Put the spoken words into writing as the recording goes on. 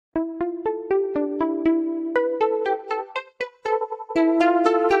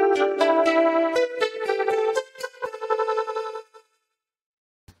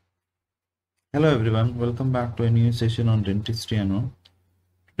Hello everyone, welcome back to a new session on dentistry and all.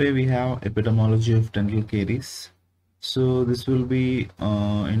 Today we have epidemiology of dental caries. So this will be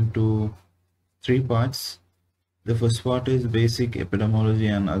into three parts. The first part is basic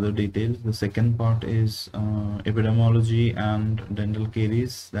epidemiology and other details. The second part is epidemiology and dental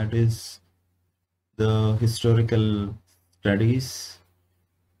caries, that is the historical studies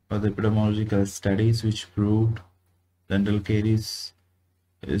or the epidemiological studies which proved dental caries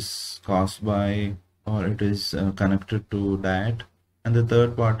is caused by or it is connected to diet, and the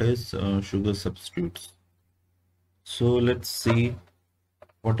third part is sugar substitutes. So let's see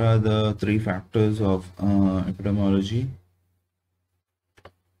what are the three factors of epidemiology.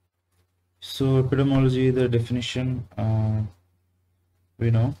 So epidemiology, the definition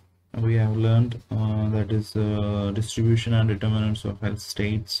we have learned that is distribution and determinants of health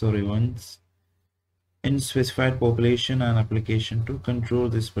states or events in specified population and application to control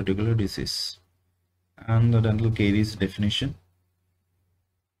this particular disease. And the dental caries definition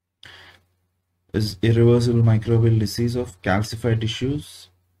is irreversible microbial disease of calcified tissues,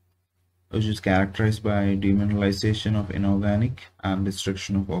 which is characterized by demineralization of inorganic and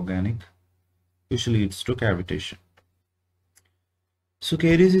destruction of organic, which leads to cavitation. So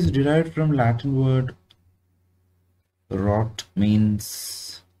caries is derived from Latin word rot,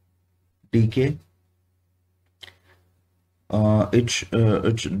 means decay.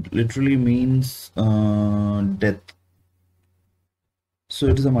 It literally means death. So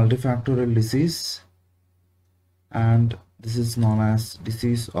it is a multifactorial disease, and this is known as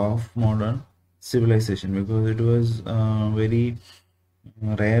disease of modern civilization because it was very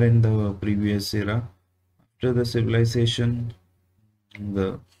rare in the previous era. After the civilization,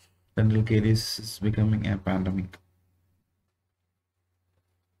 the dental caries is becoming a pandemic.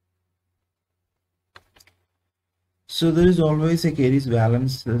 So there is always a caries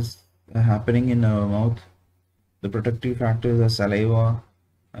balance happening in our mouth. The protective factors are saliva,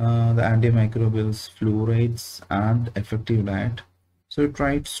 the antimicrobials, fluorides, and effective diet. So it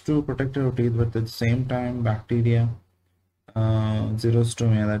tries to protect our teeth, but at the same time, bacteria,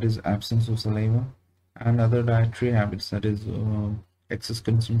 xerostomia, that is absence of saliva, and other dietary habits, that is excess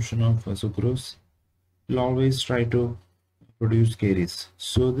consumption of sucrose, will always try to produce caries.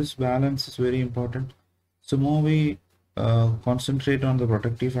 So this balance is very important. So more we concentrate on the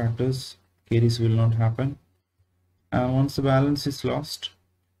protective factors, caries will not happen. And once the balance is lost,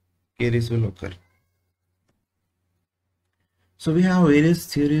 caries will occur. So we have various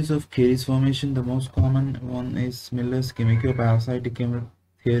theories of caries formation. The most common one is Miller's chemico-parasitic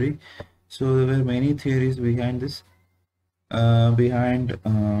theory. So there were many theories behind this.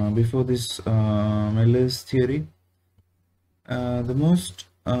 Before this Miller's theory, the most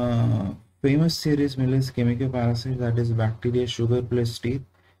famous theory is Miller's chemico-parasite, that is bacteria, sugar plus teeth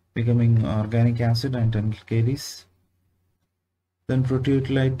becoming organic acid and dental caries. Then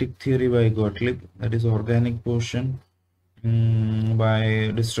proteolytic theory by Gottlieb, that is organic portion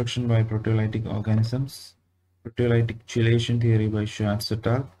by destruction by proteolytic organisms. Proteolytic chelation theory by Schwartz et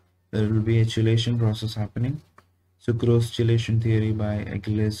al. There will be a chelation process happening. Sucrose chelation theory by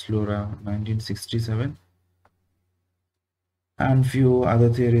Aguiles Flora, 1967. And few other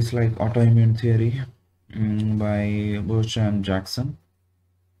theories like autoimmune theory by Birch and Jackson.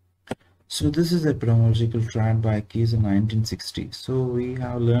 So this is epidemiological triad by Caries in 1960. So we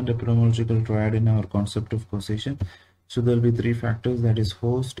have learned epidemiological triad in our concept of causation. So there will be three factors, that is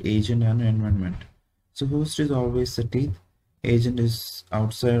host, agent, and environment. So host is always the teeth, agent is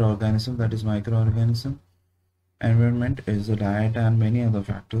outside organism, that is microorganism, environment is the diet and many other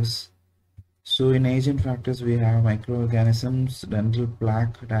factors. So in agent factors we have microorganisms, dental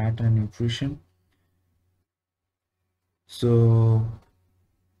plaque, diet, and nutrition. So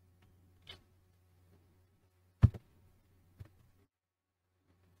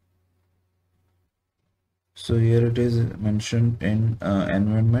here it is mentioned in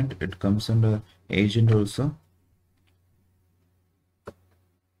environment, it comes under agent also.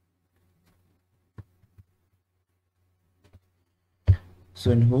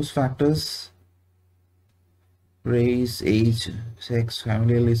 So in host factors, race, age, sex,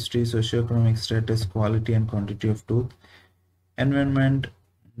 familial history, socioeconomic status, quality and quantity of tooth. Environment,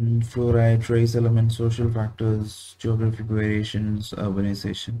 fluoride, trace elements, social factors, geographic variations,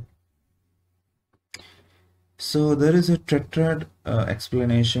 urbanization. So there is a TETRAD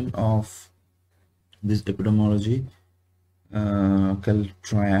explanation of this epidemiology called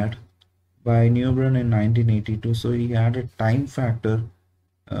triad by Newburn in 1982. So he added time factor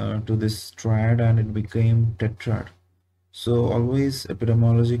to this triad and it became TETRAD. So always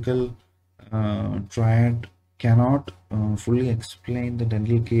epidemiological triad cannot fully explain the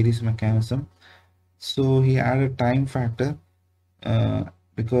dental caries mechanism. So he added time factor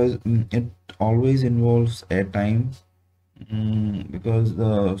because it always involves a time, because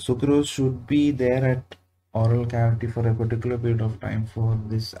the sucrose should be there at oral cavity for a particular period of time for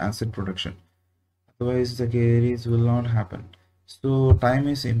this acid production. Otherwise, the caries will not happen. So time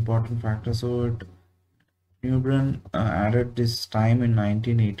is important factor. So Newbron added this time in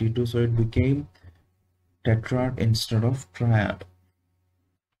 1982, so it became TETRAD instead of triad.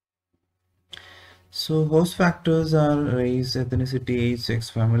 So host factors are race, ethnicity, age, sex,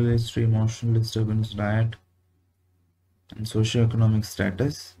 family history, emotional disturbance, diet, and socioeconomic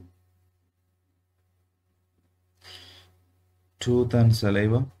status, tooth and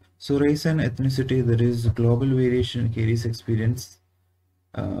saliva. So race and ethnicity, there is global variation in caries experience,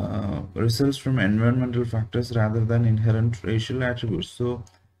 results from environmental factors rather than inherent racial attributes. So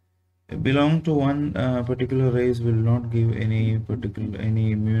belong to one particular race will not give any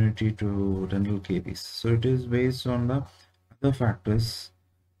immunity to dental caries. So it is based on the other factors,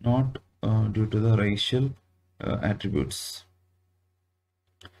 not due to the racial attributes.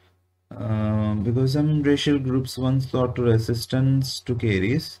 Because some racial groups once thought to resistance to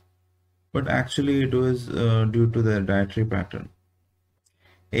caries, but actually it was due to their dietary pattern.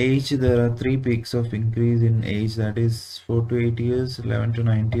 Age, there are three peaks of increase in age, that is 4 to 8 years, 11 to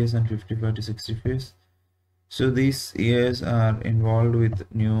 90 years, and 55 to 60 years. So these years are involved with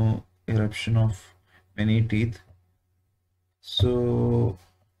new eruption of many teeth. So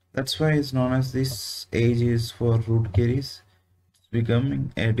that's why it's known as this age is for root caries. It's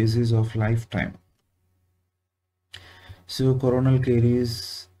becoming a disease of lifetime. So coronal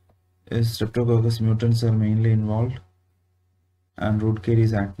caries, streptococcus mutants are mainly involved, and root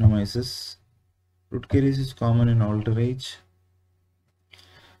caries actinomyces. Root caries is common in older age.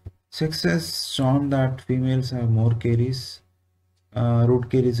 Sex has shown that females have more caries.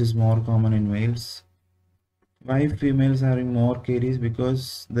 Root caries is more common in males. Why females having more caries?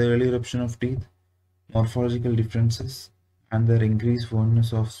 Because the early eruption of teeth, morphological differences, and their increased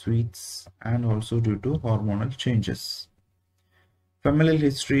fondness of sweets, and also due to hormonal changes. Familial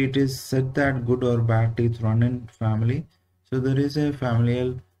history, it is said that good or bad teeth run in family. So there is a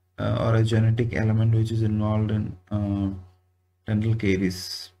familial or a genetic element which is involved in dental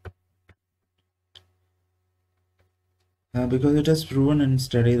caries. Because it has proven in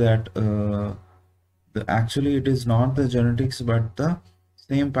study that actually it is not the genetics but the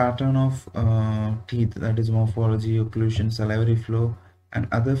same pattern of teeth, that is morphology, occlusion, salivary flow, and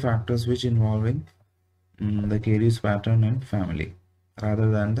other factors which involving the caries pattern and family rather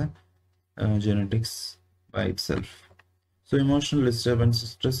than the genetics by itself. So emotional disturbance,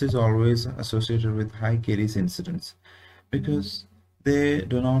 stress is always associated with high caries incidence because they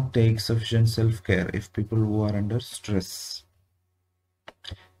do not take sufficient self-care if people who are under stress,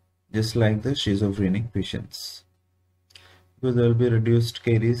 just like the schizophrenic patients, because there will be reduced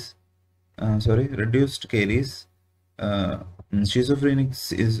caries. Reduced caries. Schizophrenic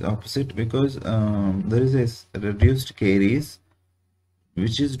is opposite because there is a reduced caries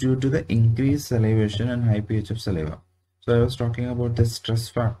which is due to the increased salivation and high pH of saliva. So I was talking about the stress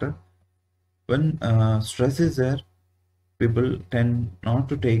factor. When stress is there, people tend not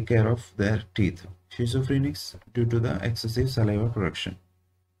to take care of their teeth. Schizophrenics due to the excessive saliva production.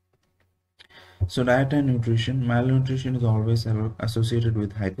 So diet and nutrition. Malnutrition is always associated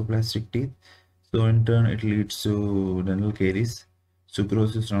with hypoplastic teeth. So in turn, it leads to dental caries.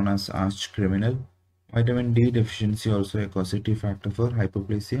 Sucrose is known as arch criminal. Vitamin D deficiency also a causative factor for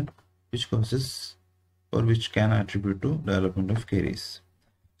hypoplasia, which causes or which can attribute to development of caries.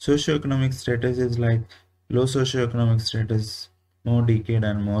 Socioeconomic status is like low socioeconomic status, more decayed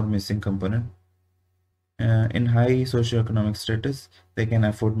and more missing component. In high socioeconomic status, they can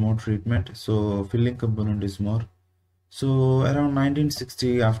afford more treatment, so filling component is more. So around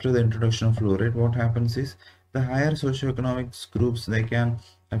 1960, after the introduction of fluoride, what happens is the higher socioeconomic groups, they can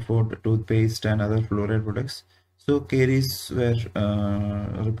afford toothpaste and other fluoride products. So caries were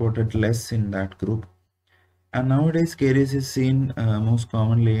reported less in that group. And nowadays caries is seen most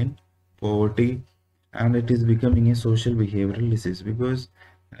commonly in poverty, and it is becoming a social behavioral disease because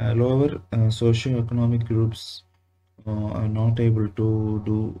lower socio-economic groups are not able to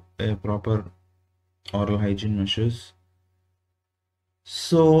do a proper oral hygiene measures.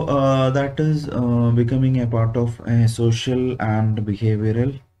 So that is becoming a part of a social and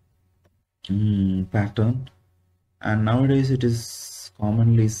behavioral pattern, and nowadays it is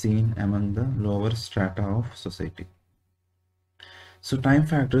commonly seen among the lower strata of society. So time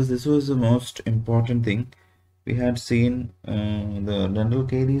factors, this was the most important thing. We had seen the dental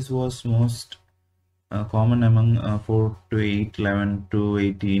caries was most common among 4 to 8, 11 to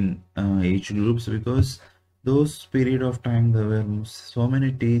 18 age groups, because those period of time there were so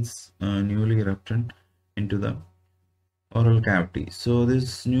many teeth newly erupted into the oral cavity. So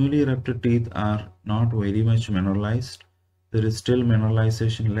these newly erupted teeth are not very much mineralized. There is still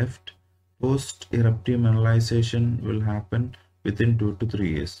mineralization left. Post eruptive mineralization will happen within 2 to 3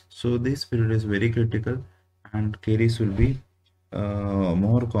 years. So this period is very critical, and caries will be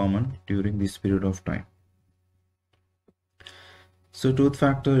more common during this period of time. So tooth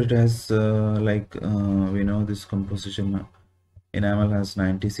factor, it has we know this composition. Enamel has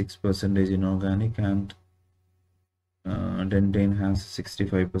 96% inorganic, and dentine has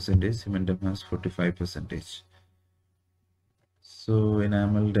 65%, cementum has 45%. So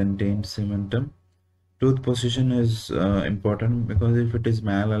enamel, dentine, cementum. Tooth position is important, because if it is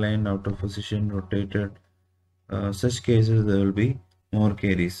malaligned, out of position, rotated, such cases there will be more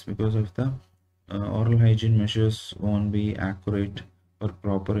caries, because of the oral hygiene measures won't be accurate or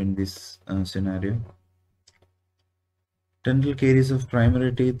proper in this scenario. Dental caries of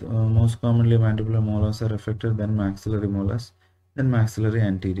primary teeth, most commonly mandibular molars are affected, then maxillary molars, then maxillary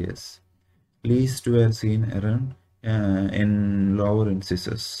anteriors. Least were seen around in lower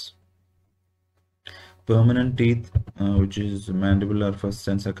incisors. Permanent teeth, which is mandibular first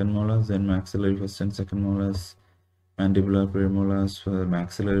and second molars, then maxillary first and second molars, mandibular premolars for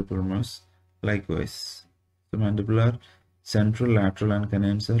maxillary premolars, likewise. The mandibular, central, lateral, and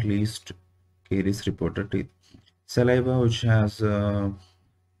canines are least caries reported teeth. Saliva, which has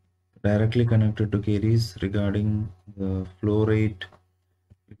directly connected to caries regarding the flow rate,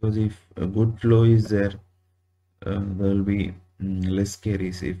 because if a good flow is there, there will be less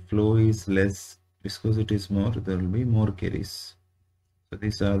caries. If flow is less, viscosity is more, there will be more caries. So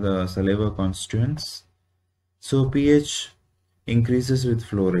these are the saliva constituents. So pH increases with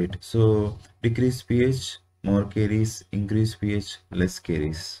flow rate. So decrease pH, more caries; increase pH, less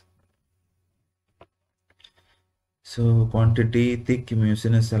caries. So quantity, thick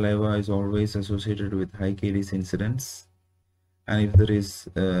mucinous saliva is always associated with high caries incidence, and if there is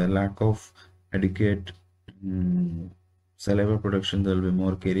lack of adequate saliva production, there will be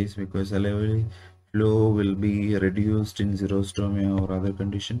more caries, because salivary flow will be reduced in xerostomia or other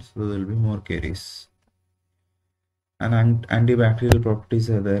conditions, so there will be more caries. And antibacterial properties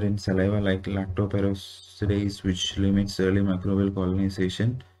are there in saliva, like lactoperoxidase, which limits early microbial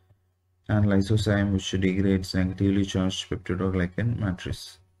colonization, and lysozyme, which degrades negatively charged peptidoglycan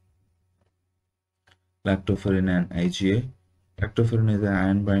matrix. Lactoferrin and IgA. Lactoferrin is an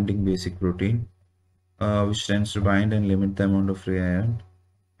iron binding basic protein, which tends to bind and limit the amount of free iron.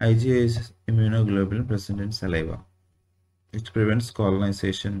 IgA is immunoglobulin present in saliva, which prevents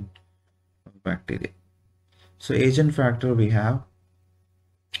colonization of bacteria. So agent factor, we have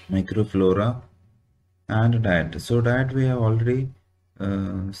microflora and diet. So diet we have already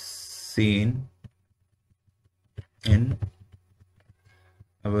seen in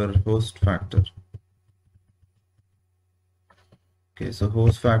our host factor. Okay, so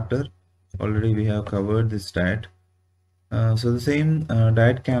host factor, already we have covered this diet. So the same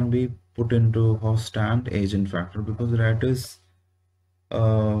diet can be put into host and agent factor, because diet is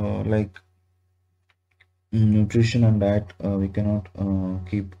like nutrition and diet we cannot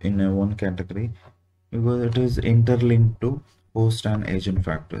keep in one category, because it is interlinked to host and agent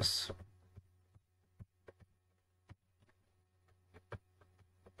factors.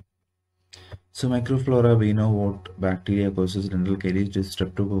 So microflora, we know what bacteria causes dental caries: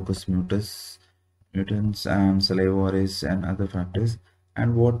 Streptococcus mutans and salivarius and other factors.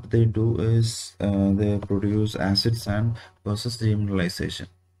 And what they do is they produce acids and causes demineralization.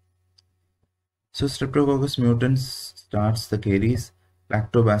 So Streptococcus mutans starts the caries.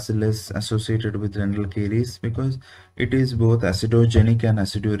 Lactobacillus associated with dental caries, because it is both acidogenic and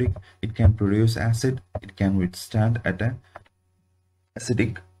acidic. It can produce acid, it can withstand at an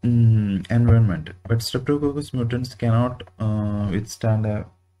acidic environment, but Streptococcus mutans cannot withstand a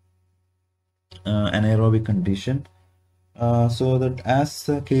anaerobic condition. So that as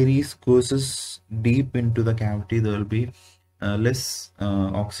caries goes deep into the cavity, there will be less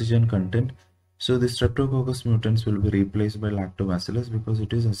oxygen content. So the Streptococcus mutans will be replaced by Lactobacillus, because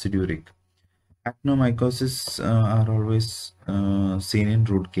it is acidic. Actinomycosis are always seen in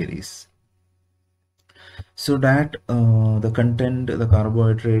root caries. So that the content, the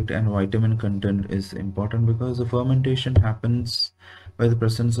carbohydrate and vitamin content is important, because the fermentation happens by the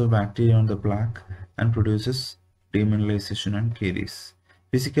presence of bacteria on the plaque and produces demineralization and caries.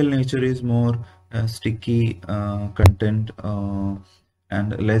 Physical nature is more sticky content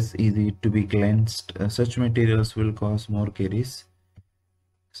and less easy to be cleansed. Such materials will cause more caries.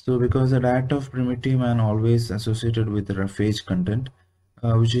 So because the diet of primitive man always associated with roughage content,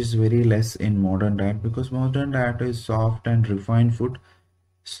 which is very less in modern diet, because modern diet is soft and refined food,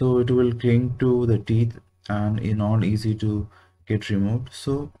 so it will cling to the teeth and is not easy to get removed.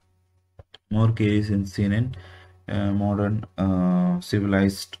 So more caries in seen in modern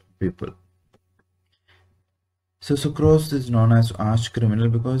civilized people. So sucrose is known as arch criminal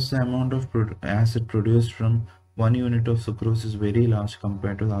because the amount of acid produced from 1 unit of sucrose is very large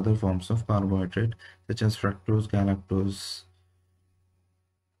compared to the other forms of carbohydrate such as fructose, galactose.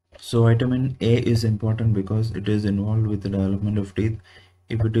 So vitamin A is important because it is involved with the development of teeth.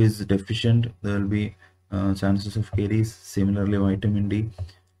 If it is deficient, there will be chances of caries. Similarly, vitamin D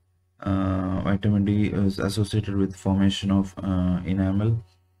is associated with formation of enamel.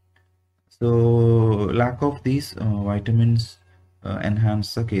 So lack of these vitamins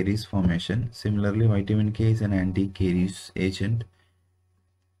enhance the caries formation. Similarly, vitamin K is an anti-caries agent.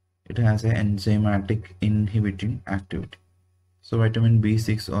 It has an enzymatic inhibiting activity. So vitamin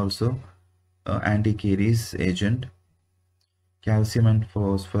B6 also anti-caries agent. Calcium and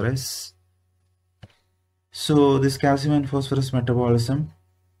phosphorus. So this calcium and phosphorus metabolism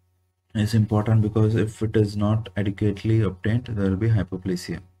is important because if it is not adequately obtained, there will be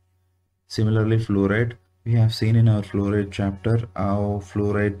hypoplasia. Similarly, fluoride, we have seen in our fluoride chapter how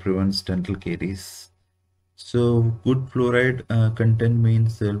fluoride prevents dental caries. So good fluoride content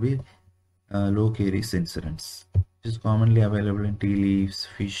means there will be low caries incidence, which is commonly available in tea leaves,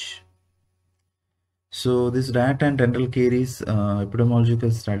 fish. So this diet and dental caries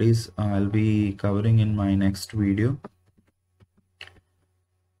epidemiological studies I'll be covering in my next video.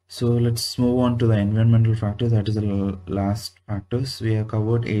 So let's move on to the environmental factors, that is the last factors. We have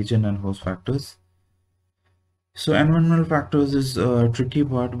covered agent and host factors. So environmental factors is a tricky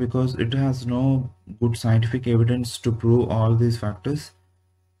part because it has no good scientific evidence to prove all these factors.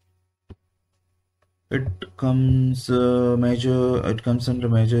 It comes under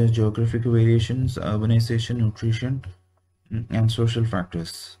major geographic variations, urbanization, nutrition, and social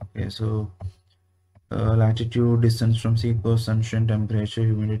factors. Okay, so latitude, distance from sea coast, sunshine, temperature,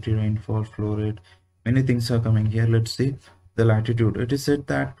 humidity, rainfall, flow rate, many things are coming here. Let's see the latitude. It is said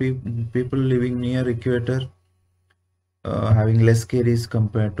that people living near equator having less caries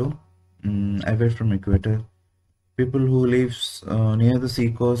compared to away from equator. People who lives near the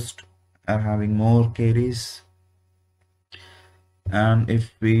sea coast are having more caries, and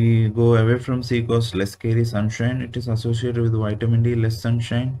if we go away from sea coast, less caries. Sunshine, it is associated with vitamin D, less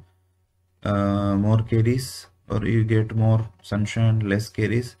sunshine, more caries, or you get more sunshine, less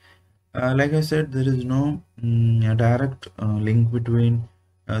caries. Like I said, there is no direct link between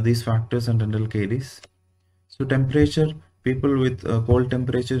these factors and dental caries. So temperature, people with cold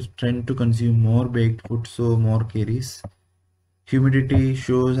temperatures tend to consume more baked food, so more caries. Humidity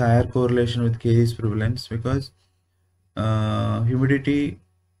shows higher correlation with caries prevalence because humidity,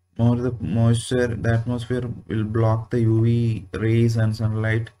 more the moisture, the atmosphere will block the UV rays and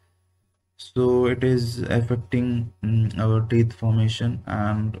sunlight, so it is affecting our teeth formation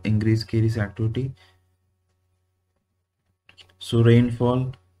and increase caries activity. So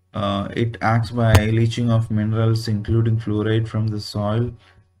rainfall, it acts by leaching of minerals including fluoride from the soil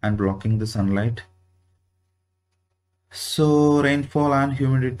and blocking the sunlight. So rainfall and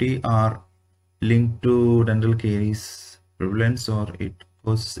humidity are linked to dental caries prevalence, or it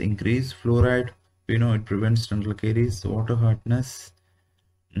causes increase. Fluoride, we know it prevents dental caries. Water hardness,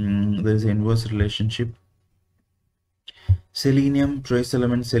 there is an inverse relationship. Selenium, trace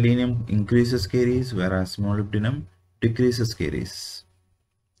element selenium increases caries, whereas molybdenum decreases caries.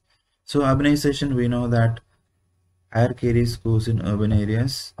 So urbanization, we know that higher caries goes in urban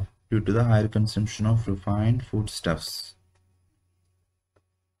areas due to the higher consumption of refined foodstuffs.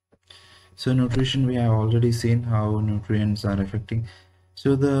 So nutrition, we have already seen how nutrients are affecting.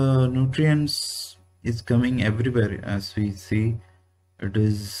 So the nutrients is coming everywhere as we see. It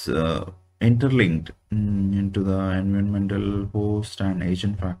is interlinked into the environmental, host and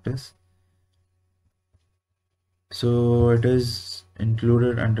agent factors. So it is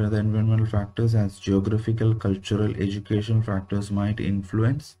included under the environmental factors as geographical, cultural, educational factors might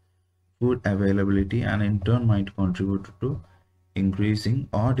influence food availability and in turn might contribute to increasing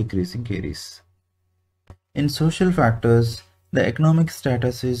or decreasing caries. In social factors, the economic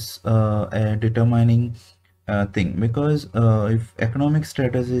status is a determining thing because if economic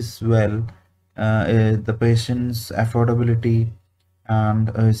status is well, the patient's affordability and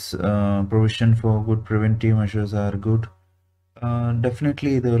his provision for good preventive measures are good,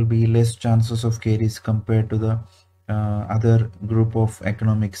 definitely there will be less chances of caries compared to the other group of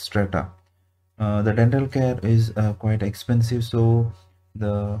economic strata. The dental care is quite expensive, so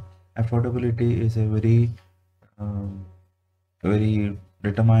The affordability is a um, very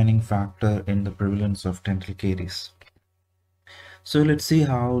determining factor in the prevalence of dental caries. So let's see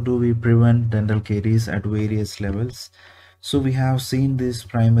how do we prevent dental caries at various levels. So we have seen this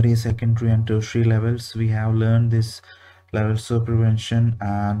primary, secondary and tertiary levels. We have learned this levels of prevention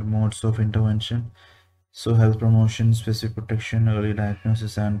and modes of intervention. So health promotion, specific protection, early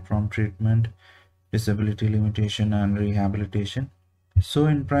diagnosis and prompt treatment, disability limitation and rehabilitation. So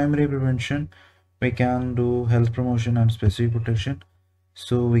in primary prevention, we can do health promotion and specific protection.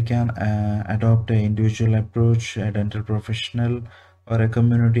 So we can adopt an individual approach, a dental professional or a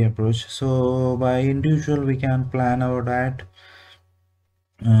community approach. So by individual, we can plan our diet.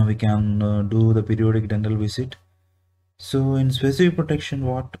 We can do the periodic dental visit. So in specific protection,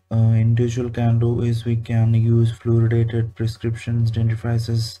 what individual can do is we can use fluoridated prescriptions,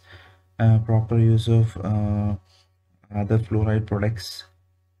 dentifrices, proper use of other fluoride products.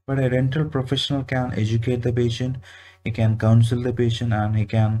 But a dental professional can educate the patient, he can counsel the patient, and he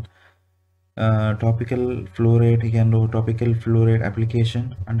can he can do topical fluoride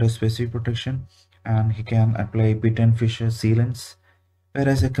application under specific protection, and he can apply bit and fissure sealants.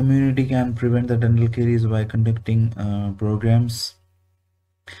 Whereas a community can prevent the dental caries by conducting programs,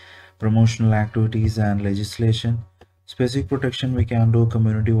 promotional activities and legislation. Specific protection, we can do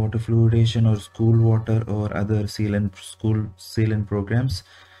community water fluoridation or school water or other school sealant programs.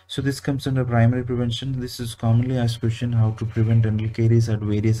 So this comes under primary prevention. This is commonly asked question, how to prevent dental caries at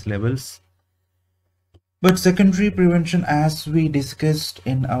various levels. But secondary prevention, as we discussed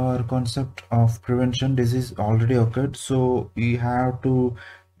in our concept of prevention, disease already occurred. So we have to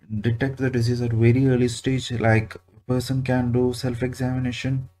detect the disease at very early stage, like person can do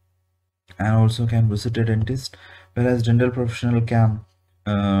self-examination and also can visit a dentist, whereas dental professional can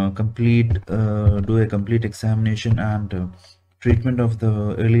do a complete examination and treatment of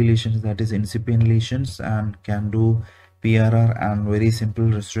the early lesions, that is incipient lesions, and can do PRR and very simple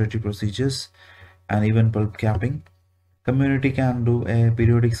restorative procedures and even pulp capping. Community can do a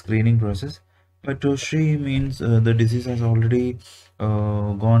periodic screening process, but tertiary means the disease has already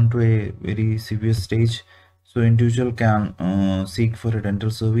gone to a very severe stage, so individual can seek for a dental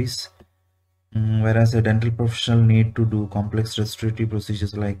service. Whereas a dental professional need to do complex restorative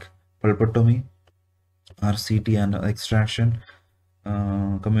procedures like pulpotomy, RCT and extraction.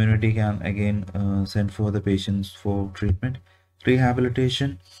 Community can again send for the patients for treatment.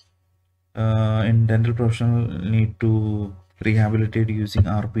 Rehabilitation, in dental professional need to rehabilitate using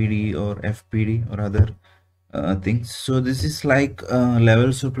RPD or FPD or other things. So this is like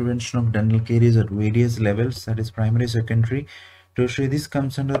levels of prevention of dental caries at various levels, that is primary, secondary, tertiary. This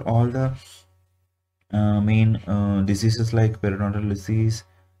comes under all the main diseases like periodontal disease,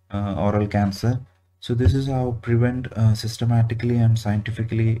 oral cancer. So this is how prevent systematically and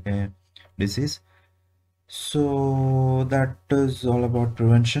scientifically a disease. So that is all about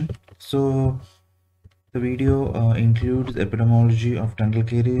prevention. So the video includes epidemiology of dental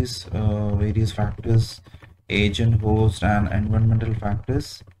caries, various factors, agent, host, and environmental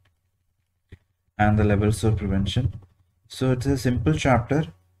factors, and the levels of prevention. So it's a simple chapter,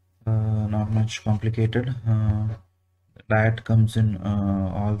 not much complicated. Diet comes in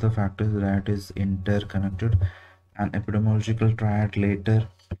all the factors that is interconnected. An epidemiological triad later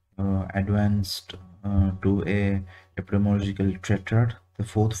advanced to a epidemiological tetrad. The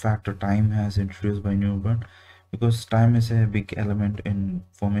fourth factor, time, has introduced by Newburn, because time is a big element in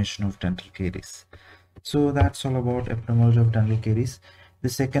formation of dental caries. So that's all about epidemiology of dental caries. The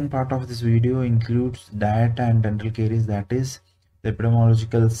second part of this video includes diet and dental caries, that is the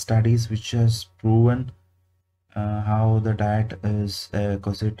epidemiological studies which has proven how the diet is a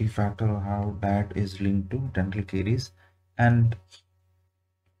causative factor, or how diet is linked to dental caries. And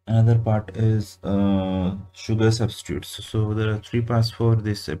another part is sugar substitutes. So there are three parts for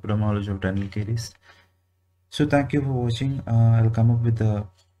this epidemiology of dental caries. So thank you for watching. I'll come up with the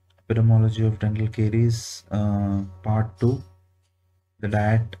epidemiology of dental caries part 2, the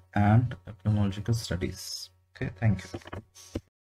diet and epidemiological studies. Okay, thank you.